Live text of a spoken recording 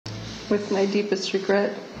with my deepest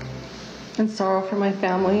regret and sorrow for my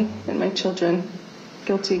family and my children.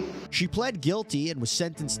 Guilty. She pled guilty and was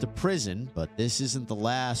sentenced to prison, but this isn't the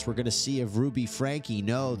last we're going to see of Ruby Franke.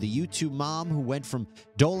 No, the YouTube mom who went from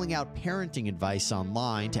doling out parenting advice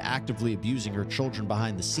online to actively abusing her children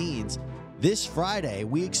behind the scenes. This Friday,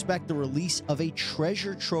 we expect the release of a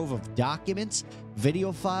treasure trove of documents,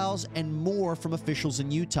 video files, and more from officials in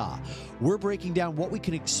Utah. We're breaking down what we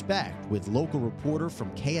can expect with local reporter from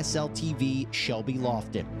KSLT-TV, Shelby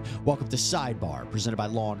Lofton. Welcome to Sidebar, presented by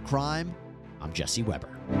Law&Crime. I'm Jesse Weber.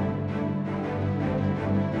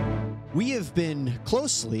 We have been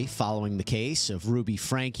closely following the case of Ruby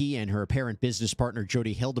Franke and her apparent business partner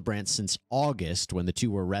Jodi Hildebrandt since August, when the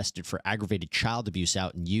two were arrested for aggravated child abuse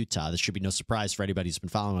out in Utah. This should be no surprise for anybody who's been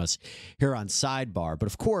following us here on Sidebar. But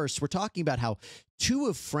of course, we're talking about how two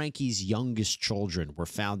of Franke's youngest children were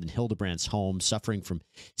found in Hildebrandt's home suffering from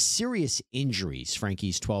serious injuries.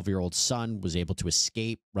 Franke's 12-year-old son was able to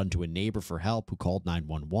escape, run to a neighbor for help who called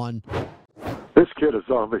 911. This kid has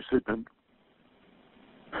obviously been,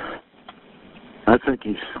 I think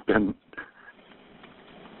he's been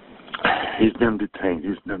detained.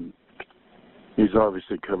 He's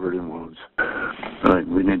obviously covered in wounds.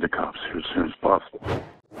 We need the cops here as soon as possible.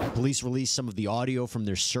 Police released some of the audio from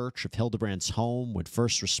their search of Hildebrandt's home when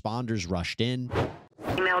first responders rushed in.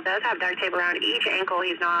 The male does have duct tape around each ankle.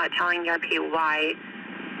 He's not telling the RP why,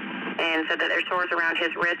 and said that there's sores around his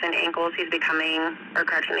wrists and ankles. The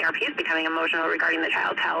RP is becoming emotional regarding the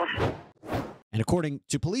child's health. And according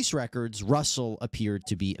to police records, Russell appeared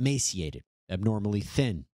to be emaciated, abnormally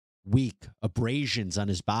thin, weak, abrasions on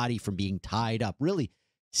his body from being tied up. Really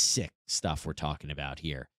sick stuff we're talking about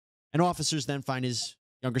here. And officers then find his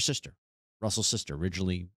younger sister, Russell's sister,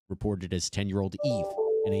 originally reported as 10-year-old Eve,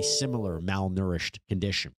 in a similar malnourished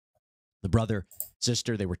condition. The brother,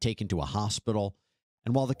 sister, they were taken to a hospital.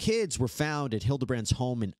 And while the kids were found at Hildebrandt's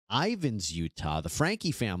home in Ivins, Utah, the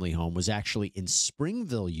Franke family home was actually in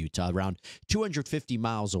Springville, Utah, around 250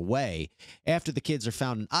 miles away. After the kids are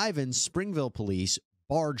found in Ivins, Springville police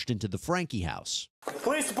barged into the Franke house.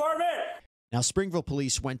 Police department! Now, Springville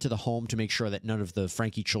police went to the home to make sure that none of the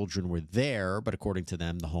Franke children were there, but according to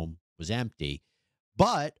them, the home was empty.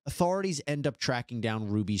 But authorities end up tracking down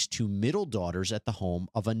Ruby's two middle daughters at the home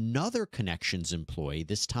of another Connections employee,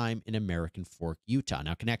 this time in American Fork, Utah.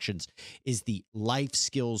 Now, Connections is the life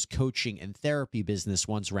skills coaching and therapy business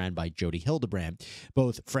once ran by Jodi Hildebrandt.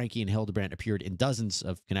 Both Franke and Hildebrandt appeared in dozens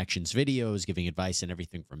of Connections videos, giving advice on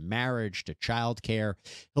everything from marriage to childcare.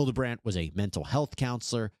 Hildebrandt was a mental health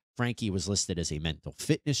counselor. Franke was listed as a mental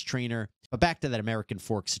fitness trainer. But back to that American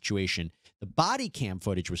Fork situation, the body cam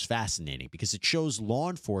footage was fascinating because it shows law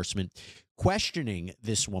enforcement questioning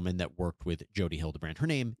this woman that worked with Jodi Hildebrandt. Her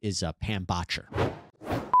name is Pam Botcher.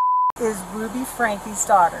 Is Ruby Franke's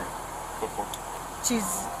daughter.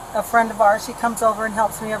 She's a friend of ours. She comes over and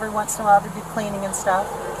helps me every once in a while to do cleaning and stuff.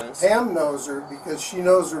 Pam knows her because she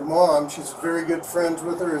knows her mom. She's very good friends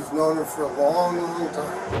with her, has known her for a long, long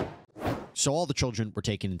time. So all the children were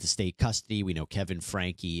taken into state custody. We know Kevin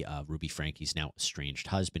Franke, Ruby Franke's now estranged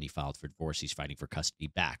husband. He filed for divorce. He's fighting for custody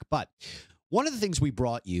back. But one of the things we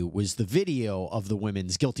brought you was the video of the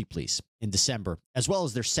women's guilty pleas in December, as well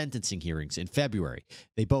as their sentencing hearings in February.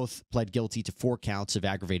 They both pled guilty to 4 counts of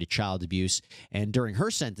aggravated child abuse. And during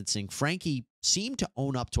her sentencing, Franke seemed to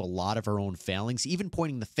own up to a lot of her own failings, even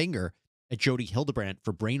pointing the finger at Jodi Hildebrandt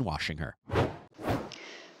for brainwashing her.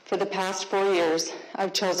 For the past 4 years,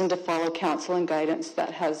 I've chosen to follow counsel and guidance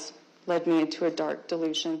that has led me into a dark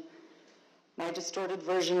delusion. My distorted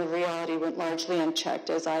version of reality went largely unchecked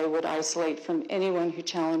as I would isolate from anyone who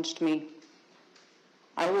challenged me.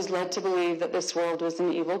 I was led to believe that this world was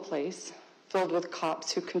an evil place, filled with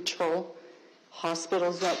cops who control,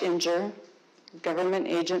 hospitals that injure, government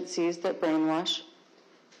agencies that brainwash,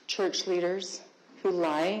 church leaders who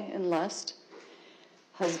lie and lust,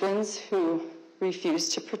 husbands who refuse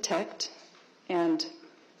to protect, and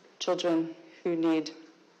children who need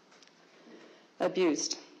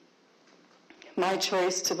abused. My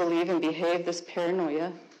choice to believe and behave this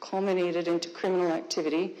paranoia culminated into criminal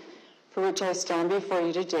activity for which I stand before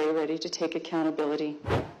you today ready to take accountability.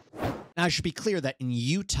 Now, I should be clear that in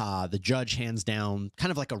Utah, the judge hands down kind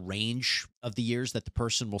of like a range of the years that the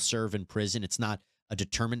person will serve in prison. It's not a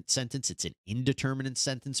determinate sentence. It's an indeterminate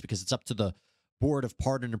sentence because it's up to the Board of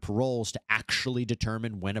Pardon and Paroles to actually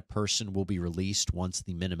determine when a person will be released once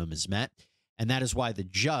the minimum is met. And that is why the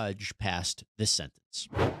judge passed this sentence.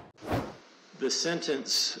 The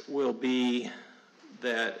sentence will be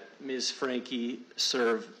that Ms. Franke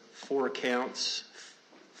serve 4 counts,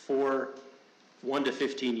 4 1 to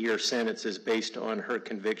 15-year sentences based on her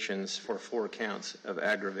convictions for 4 counts of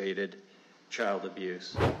aggravated child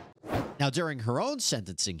abuse. Now, during her own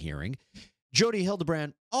sentencing hearing, Jodi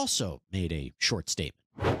Hildebrandt also made a short statement.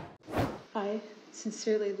 I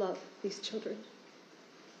sincerely love these children.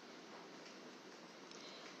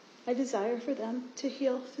 I desire for them to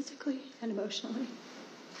heal physically and emotionally.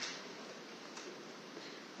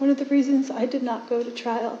 One of the reasons I did not go to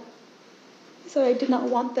trial is that I did not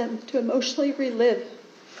want them to emotionally relive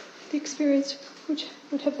the experience which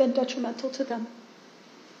would have been detrimental to them.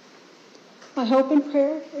 My hope and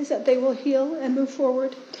prayer is that they will heal and move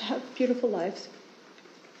forward to have beautiful lives.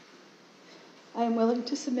 I am willing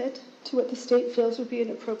to submit to what the state feels would be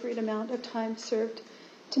an appropriate amount of time served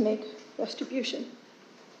to make retribution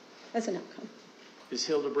as an outcome. Ms.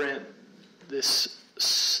 Hildebrandt, this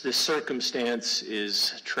circumstance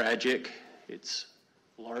is tragic. It's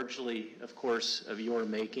largely, of course, of your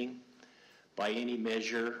making. By any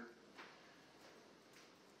measure,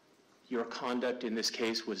 your conduct in this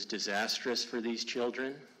case was disastrous for these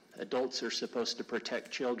children. Adults are supposed to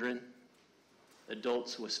protect children.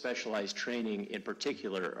 Adults with specialized training in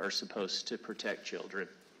particular are supposed to protect children.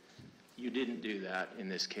 You didn't do that in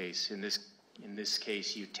this case. In this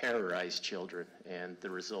case, you terrorized children, and the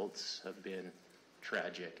results have been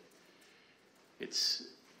tragic. It's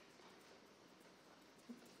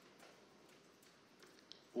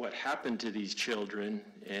what happened to these children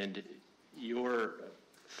and your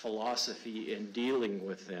philosophy in dealing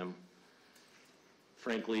with them,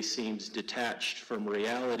 frankly, seems detached from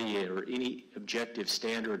reality or any objective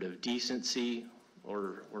standard of decency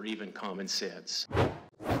or even common sense.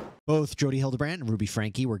 Both Jodi Hildebrandt and Ruby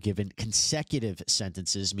Franke were given consecutive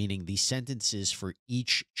sentences, meaning the sentences for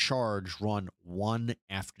each charge run one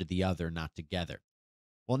after the other, not together.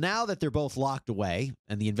 Well, now that they're both locked away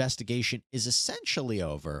and the investigation is essentially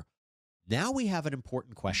over, now we have an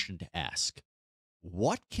important question to ask.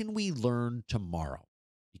 What can we learn tomorrow?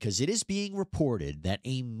 Because it is being reported that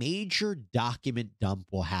a major document dump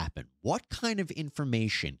will happen. What kind of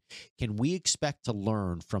information can we expect to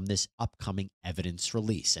learn from this upcoming evidence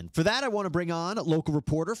release? And for that, I want to bring on a local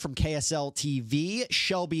reporter from KSLT-TV,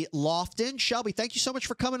 Shelby Lofton. Shelby, thank you so much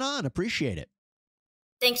for coming on. Appreciate it.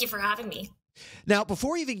 Thank you for having me. Now,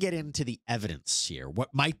 before we even get into the evidence here,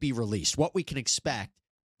 what might be released, what we can expect,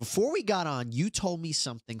 before we got on, you told me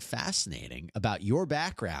something fascinating about your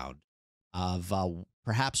background of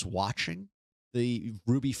perhaps watching the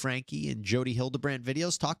Ruby Franke and Jodi Hildebrandt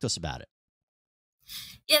videos. Talk to us about it.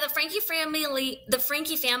 Yeah, the Franke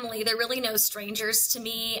family, they're really no strangers to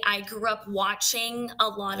me. I grew up watching a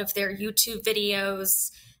lot of their YouTube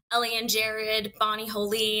videos, Ellie and Jared, Bonnie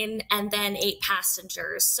Holine, and then 8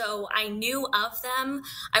 Passengers. So I knew of them.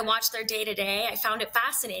 I watched their day-to-day. I found it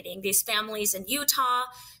fascinating. These families in Utah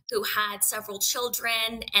who had several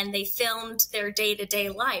children, and they filmed their day-to-day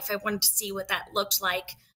life. I wanted to see what that looked like,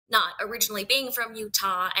 not originally being from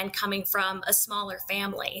Utah and coming from a smaller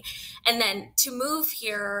family. And then to move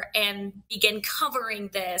here and begin covering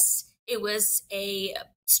this, it was a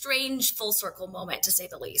strange full circle moment, to say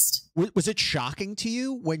the least. Was it shocking to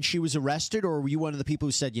you when she was arrested, or were you one of the people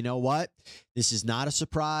who said, you know what, this is not a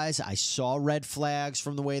surprise? I saw red flags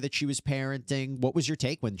from the way that she was parenting. What was your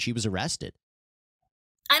take when she was arrested?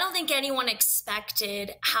 I don't think anyone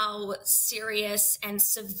expected how serious and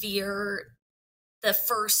severe the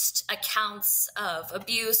first accounts of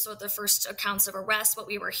abuse or the first accounts of arrest, what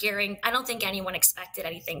we were hearing. I don't think anyone expected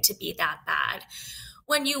anything to be that bad.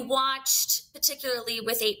 When you watched, particularly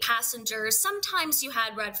with 8 Passengers, sometimes you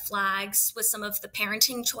had red flags with some of the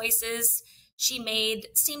parenting choices she made.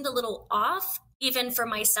 Seemed a little off, even for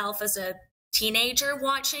myself as a teenager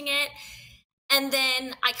watching it. And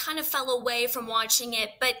then I kind of fell away from watching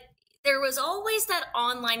it, but there was always that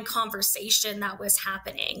online conversation that was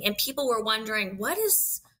happening, and people were wondering, what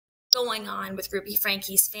is going on with Ruby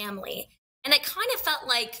Franke's family? And it kind of felt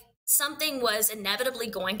like something was inevitably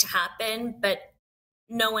going to happen, but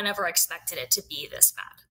no one ever expected it to be this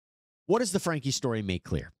bad. What does the Franke story make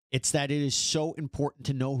clear? It's that it is so important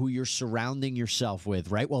to know who you're surrounding yourself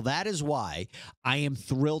with, right? Well, that is why I am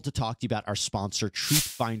thrilled to talk to you about our sponsor,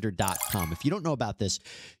 truthfinder.com. If you don't know about this,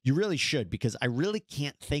 you really should, because I really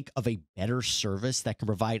can't think of a better service that can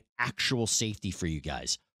provide actual safety for you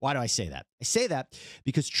guys. Why do I say that? I say that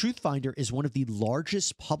because TruthFinder is one of the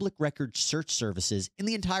largest public record search services in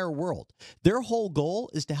the entire world. Their whole goal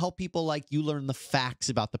is to help people like you learn the facts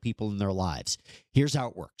about the people in their lives. Here's how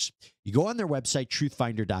it works. You go on their website,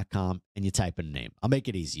 truthfinder.com, and you type in a name. I'll make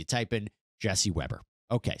it easy. You type in Jesse Weber.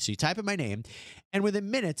 Okay, so you type in my name, and within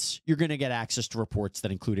minutes, you're going to get access to reports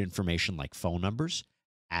that include information like phone numbers,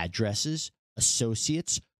 addresses,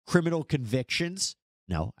 associates, criminal convictions.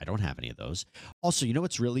 No, I don't have any of those. Also, you know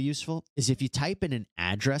what's really useful is if you type in an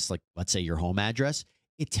address, like let's say your home address,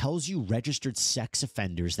 it tells you registered sex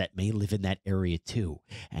offenders that may live in that area too.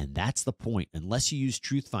 And that's the point. Unless you use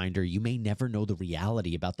Truth Finder, you may never know the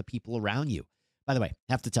reality about the people around you. By the way,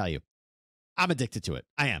 I have to tell you, I'm addicted to it.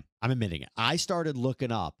 I am. I'm admitting it. I started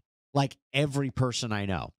looking up like every person I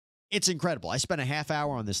know. It's incredible. I spent a half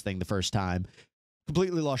hour on this thing the first time,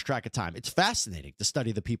 completely lost track of time. It's fascinating to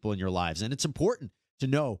study the people in your lives, and it's important to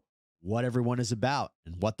know what everyone is about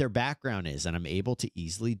and what their background is, and I'm able to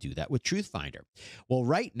easily do that with Truth Finder. Well,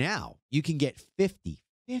 right now, you can get 50%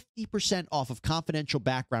 off of confidential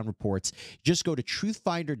background reports. Just go to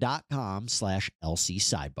truthfinder.com/LC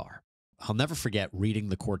Sidebar. I'll never forget reading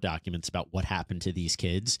the court documents about what happened to these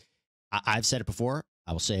kids. I've said it before.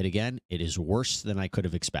 I will say it again. It is worse than I could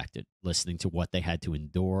have expected, listening to what they had to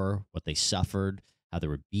endure, what they suffered, how they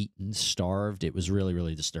were beaten, starved. It was really,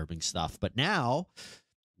 really disturbing stuff. But now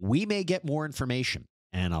we may get more information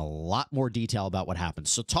and a lot more detail about what happened.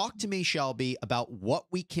 So talk to me, Shelby, about what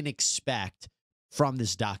we can expect from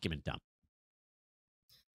this document dump.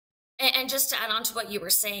 And just to add on to what you were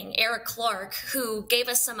saying, Eric Clark, who gave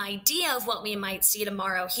us some idea of what we might see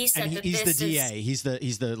tomorrow, he said that he's the DA. He's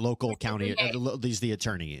the local county. He's the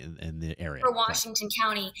attorney in the area for Washington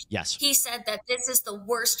County. Yes, he said that this is the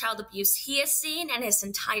worst child abuse he has seen and his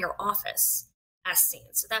entire office has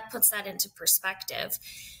seen. So that puts that into perspective.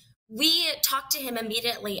 We talked to him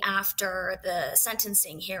immediately after the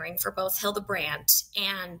sentencing hearing for both Hildebrandt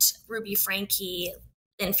and Ruby Franke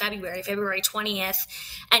in February 20th.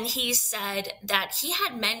 And he said that he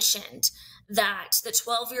had mentioned that the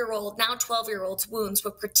 12-year-old's wounds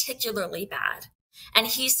were particularly bad. And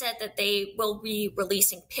he said that they will be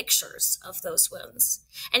releasing pictures of those wounds.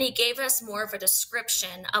 And he gave us more of a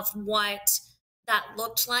description of what that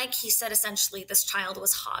looked like. He said essentially this child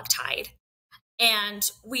was hogtied.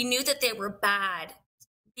 And we knew that they were bad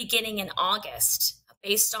beginning in August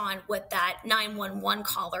based on what that 911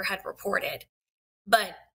 caller had reported.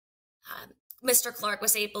 But Mr. Clark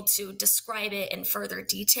was able to describe it in further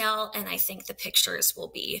detail, and I think the pictures will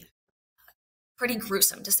be pretty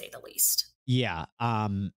gruesome, to say the least. Yeah,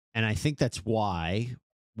 and I think that's why,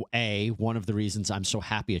 one of the reasons I'm so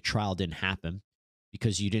happy a trial didn't happen,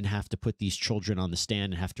 because you didn't have to put these children on the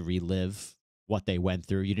stand and have to relive what they went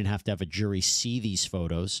through. You didn't have to have a jury see these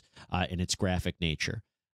photos in its graphic nature.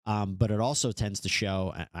 But it also tends to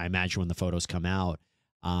show, I imagine when the photos come out,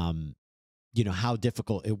 you know, how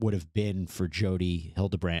difficult it would have been for Jodi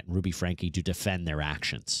Hildebrandt and Ruby Franke to defend their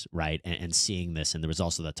actions, right? And seeing this, and there was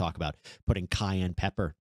also that talk about putting cayenne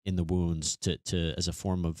pepper in the wounds to as a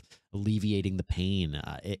form of alleviating the pain.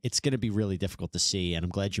 It's going to be really difficult to see, and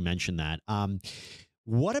I'm glad you mentioned that.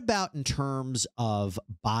 What about in terms of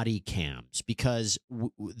body cams? Because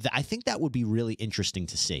I think that would be really interesting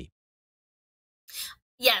to see.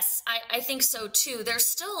 Yes, I think so too. There's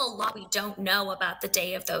still a lot we don't know about the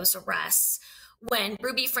day of those arrests. When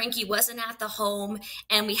Ruby Franke wasn't at the home,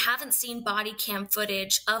 and we haven't seen body cam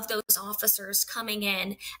footage of those officers coming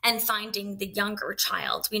in and finding the younger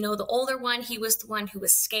child. We know the older one, he was the one who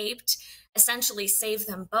escaped, essentially saved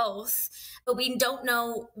them both, but we don't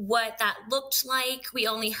know what that looked like. We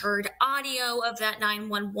only heard audio of that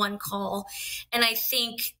 911 call, and I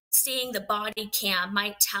think seeing the body cam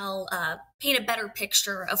might paint a better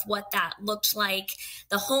picture of what that looked like.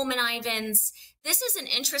 The home in Ivins, this is an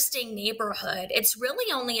interesting neighborhood. It's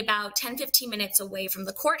really only about 10-15 minutes away from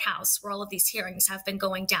the courthouse where all of these hearings have been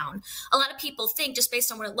going down. A lot of people think, just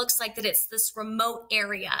based on what it looks like, that it's this remote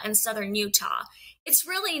area in southern Utah. It's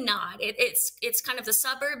really not. It's kind of the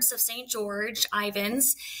suburbs of St. George,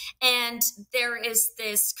 Ivins, and there is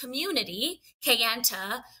this community,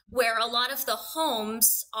 Kayenta, where a lot of the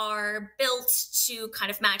homes are built to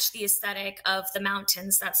kind of match the aesthetic of the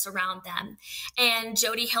mountains that surround them. And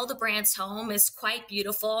Jodi Hildebrandt's home is quite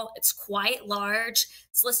beautiful. It's quite large.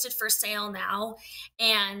 It's listed for sale now.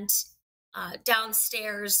 And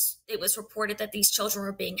downstairs, it was reported that these children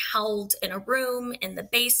were being held in a room in the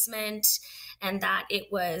basement, and that it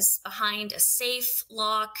was behind a safe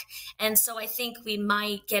lock. And so I think we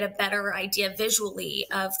might get a better idea visually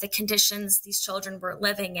of the conditions these children were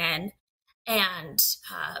living in. And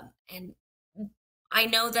I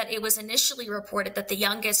know that it was initially reported that the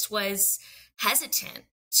youngest was hesitant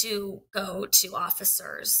to go to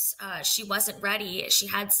officers. She wasn't ready. She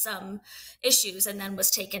had some issues and then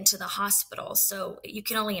was taken to the hospital. So you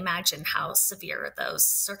can only imagine how severe those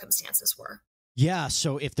circumstances were. Yeah,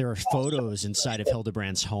 so if there are photos inside of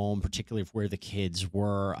Hildebrandt's home, particularly of where the kids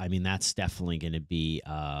were, I mean, that's definitely going to be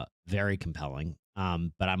very compelling.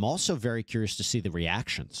 But I'm also very curious to see the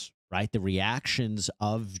reactions, right? The reactions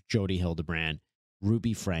of Jodi Hildebrandt,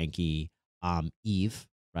 Ruby Franke, Eve,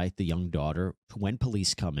 right, the young daughter, when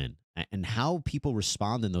police come in, and how people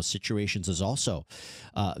respond in those situations is also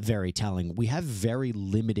very telling. We have very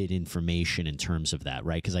limited information in terms of that,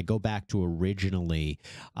 right? Because I go back to originally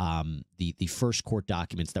the first court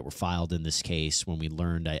documents that were filed in this case when we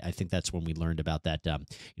learned, I think that's when we learned about that, you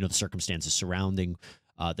know, the circumstances surrounding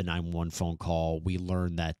the 911 phone call. We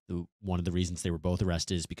learned that one of the reasons they were both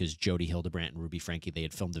arrested is because Jodi Hildebrandt and Ruby Franke, they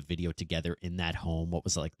had filmed a video together in that home. What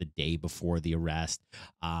was it, like the day before the arrest?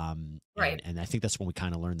 Right. And I think that's when we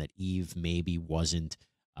kind of learned that Eve maybe wasn't,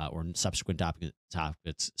 or in subsequent documents,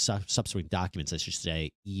 I should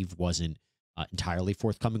say, Eve wasn't entirely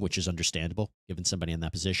forthcoming, which is understandable given somebody in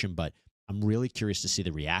that position. But I'm really curious to see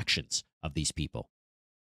the reactions of these people.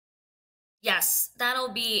 Yes,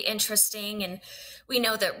 that'll be interesting. And we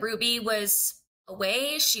know that Ruby was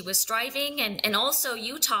away. She was driving. And also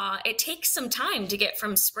Utah, it takes some time to get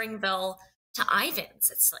from Springville to Ivins.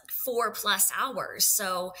 It's like 4+ hours.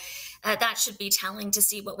 So that should be telling to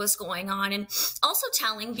see what was going on. And also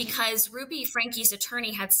telling because Ruby Franke's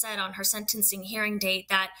attorney had said on her sentencing hearing date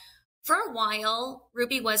that for a while,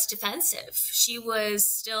 Ruby was defensive. She was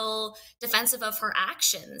still defensive of her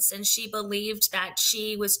actions, and she believed that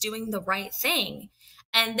she was doing the right thing.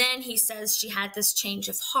 And then he says she had this change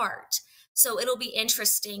of heart. So it'll be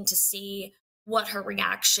interesting to see what her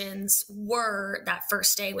reactions were that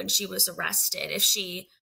first day when she was arrested, if she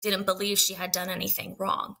didn't believe she had done anything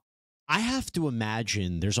wrong. I have to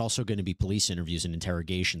imagine there's also going to be police interviews and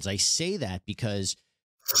interrogations. I say that because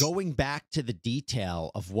going back to the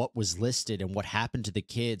detail of what was listed and what happened to the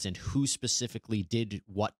kids and who specifically did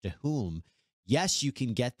what to whom, yes, you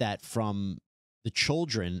can get that from the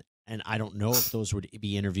children. And I don't know if those would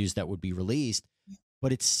be interviews that would be released,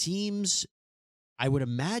 but it seems, I would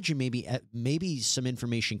imagine maybe some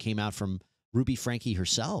information came out from Ruby Franke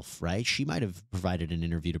herself, right? She might have provided an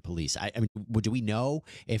interview to police. I mean, do we know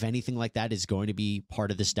if anything like that is going to be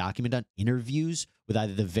part of this document on interviews with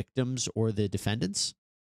either the victims or the defendants?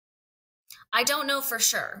 I don't know for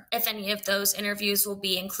sure if any of those interviews will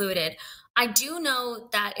be included. I do know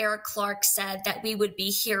that Eric Clark said that we would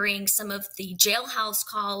be hearing some of the jailhouse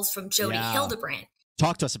calls from Jodi Hildebrandt.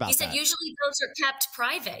 Talk to us about that. He said usually those are kept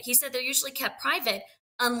private. He said they're usually kept private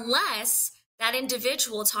unless that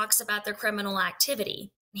individual talks about their criminal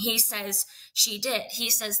activity. He says she did. He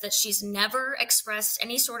says that she's never expressed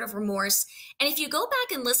any sort of remorse. And if you go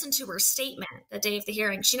back and listen to her statement the day of the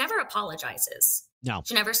hearing, she never apologizes. No.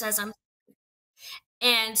 She never says, I'm.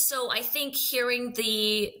 And so I think hearing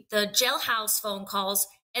the jailhouse phone calls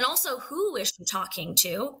and also who is she talking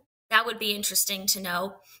to, that would be interesting to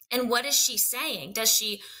know. And what is she saying? Does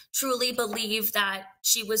she truly believe that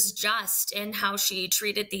she was just in how she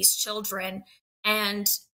treated these children? And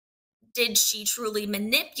did she truly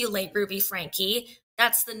manipulate Ruby Franke?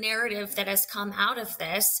 That's the narrative that has come out of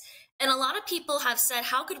this. And a lot of people have said,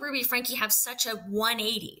 how could Ruby Franke have such a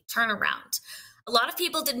 180 turnaround? A lot of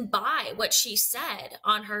people didn't buy what she said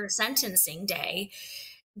on her sentencing day.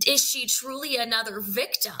 Is she truly another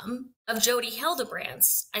victim of Jodi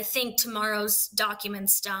Hildebrandt's? I think tomorrow's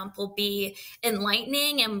documents dump will be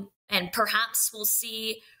enlightening, and perhaps we'll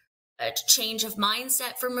see a change of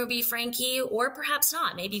mindset from Ruby Franke, or perhaps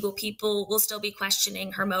not. Maybe people will still be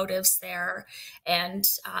questioning her motives there, and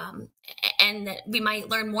we might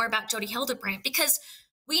learn more about Jodi Hildebrandt, because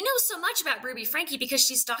we know so much about Ruby Franke because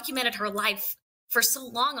she's documented her life for so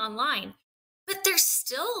long online. But there's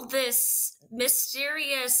still this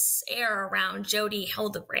mysterious air around Jodi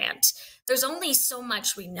Hildebrandt. There's only so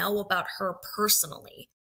much we know about her personally.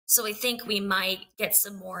 So I think we might get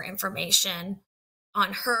some more information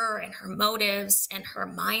on her and her motives and her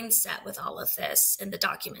mindset with all of this in the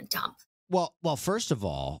document dump. Well, first of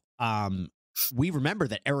all, we remember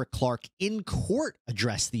that Eric Clark in court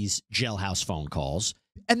addressed these jailhouse phone calls.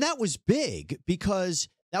 And that was big because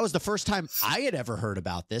that was the first time I had ever heard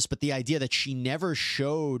about this. But the idea that she never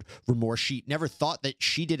showed remorse, she never thought that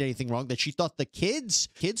she did anything wrong, that she thought the kids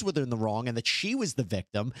were in the wrong and that she was the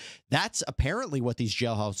victim. That's apparently what these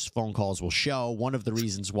jailhouse phone calls will show. One of the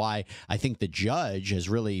reasons why I think the judge has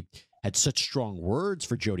really had such strong words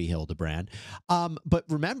for Jodi Hildebrandt. But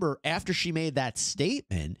remember, after she made that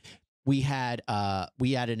statement, we had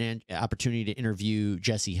an opportunity to interview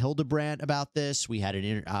Jesse Hildebrandt about this. We had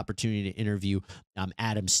an opportunity to interview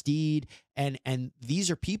Adam Steed, and these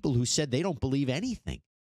are people who said they don't believe anything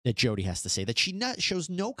that Jodi has to say, that she shows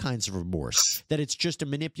no kinds of remorse, that it's just a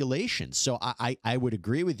manipulation. So I would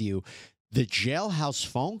agree with you. The jailhouse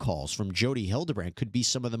phone calls from Jodi Hildebrandt could be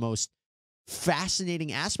some of the most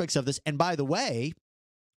fascinating aspects of this, and by the way,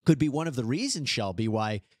 could be one of the reasons, Shelby,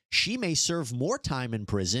 why she may serve more time in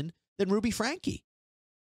prison than Ruby Franke.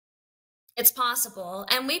 It's possible.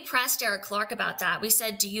 And we pressed Eric Clark about that. We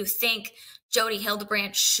said, do you think Jodi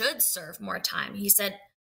Hildebrandt should serve more time? He said,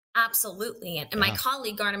 absolutely. And my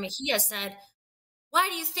colleague, Garner Mejia, said, why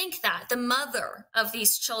do you think that? The mother of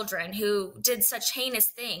these children who did such heinous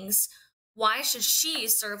things, why should she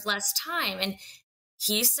serve less time? And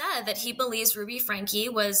he said that he believes Ruby Franke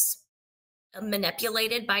was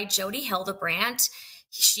manipulated by Jodi Hildebrandt.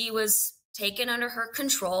 She was taken under her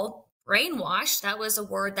control, brainwashed. That was a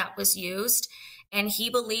word that was used. And he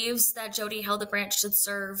believes that Jodi Hildebrandt should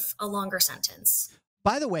serve a longer sentence.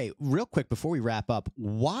 By the way, real quick before we wrap up,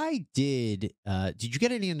 why did you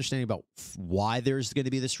get any understanding about why there's going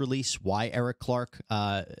to be this release? Why Eric Clark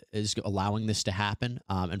is allowing this to happen,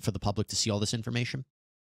 and for the public to see all this information?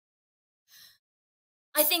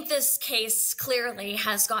 I think this case clearly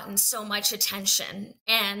has gotten so much attention,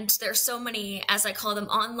 and there's so many, as I call them,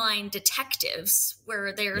 online detectives,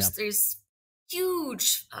 where there's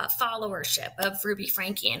huge followership of Ruby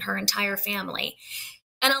Franke and her entire family.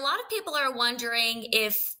 And a lot of people are wondering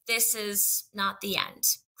if this is not the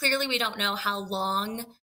end. Clearly, we don't know how long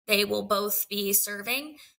they will both be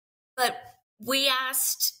serving, but we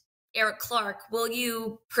asked Eric Clark, will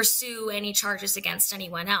you pursue any charges against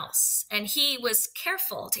anyone else? And he was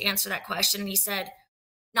careful to answer that question. And he said,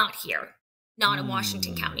 not here, not in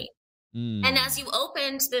Washington County. And as you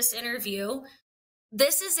opened this interview,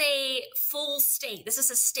 this is a full state. This is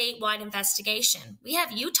a statewide investigation. We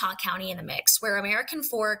have Utah County in the mix, where American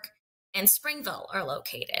Fork and Springville are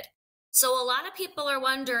located. So a lot of people are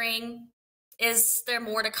wondering, is there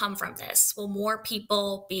more to come from this? Will more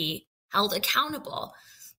people be held accountable?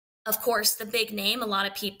 Of course, the big name a lot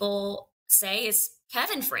of people say is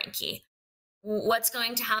Kevin Franke. What's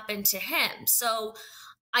going to happen to him? So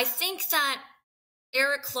I think that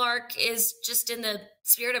Eric Clark is just in the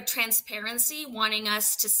spirit of transparency, wanting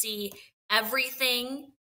us to see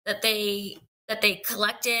everything that they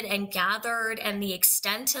collected and gathered and the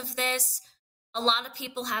extent of this. A lot of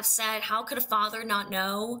people have said, how could a father not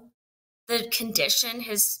know the condition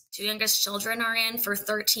his two youngest children are in for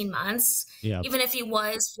 13 months? Yep. Even if he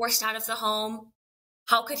was forced out of the home,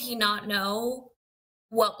 how could he not know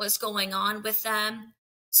what was going on with them?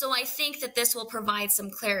 So I think that this will provide some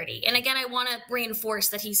clarity. And again, I want to reinforce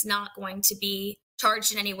that he's not going to be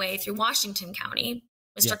charged in any way through Washington County.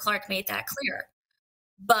 Mr. Clark made that clear.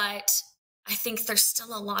 But I think there's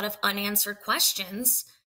still a lot of unanswered questions.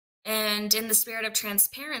 And in the spirit of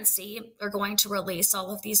transparency, we're going to release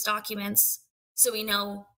all of these documents so we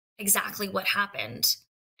know exactly what happened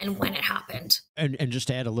and when it happened. And just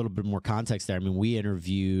to add a little bit more context there, I mean, we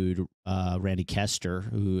interviewed Randy Kester,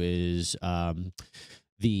 who is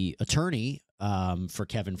the attorney for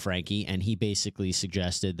Kevin Franke, and he basically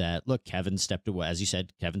suggested that, look, Kevin stepped away. As you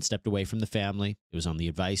said, Kevin stepped away from the family. It was on the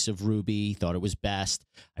advice of Ruby. He thought it was best.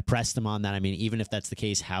 I pressed him on that. I mean, even if that's the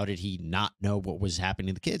case, how did he not know what was happening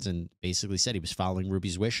to the kids? And basically said he was following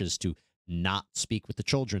Ruby's wishes to not speak with the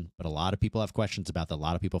children. But a lot of people have questions about that. A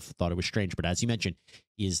lot of people thought it was strange. But as you mentioned,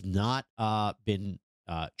 he has not been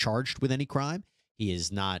charged with any crime. He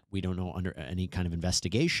is not, we don't know, under any kind of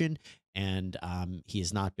investigation, and he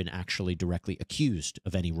has not been actually directly accused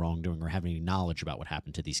of any wrongdoing or having any knowledge about what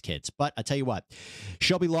happened to these kids. But I tell you what,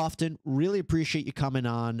 Shelby Lofton, really appreciate you coming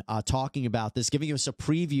on, talking about this, giving us a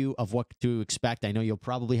preview of what to expect. I know you'll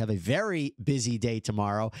probably have a very busy day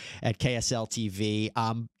tomorrow at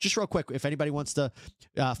KSL-TV. Just real quick, if anybody wants to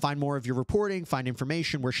find more of your reporting, find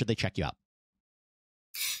information, where should they check you out?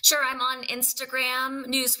 Sure, I'm on Instagram,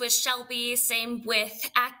 News with Shelby, same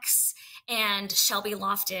with X, and Shelby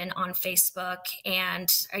Lofton on Facebook.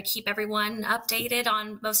 And I keep everyone updated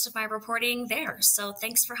on most of my reporting there. So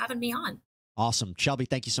thanks for having me on. Awesome. Shelby,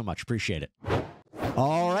 thank you so much. Appreciate it.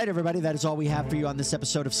 All right, everybody, that is all we have for you on this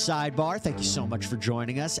episode of Sidebar. Thank you so much for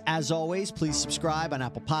joining us. As always, please subscribe on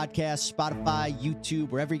Apple Podcasts, Spotify, YouTube,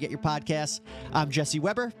 wherever you get your podcasts. I'm Jesse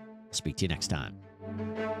Weber. I'll speak to you next time.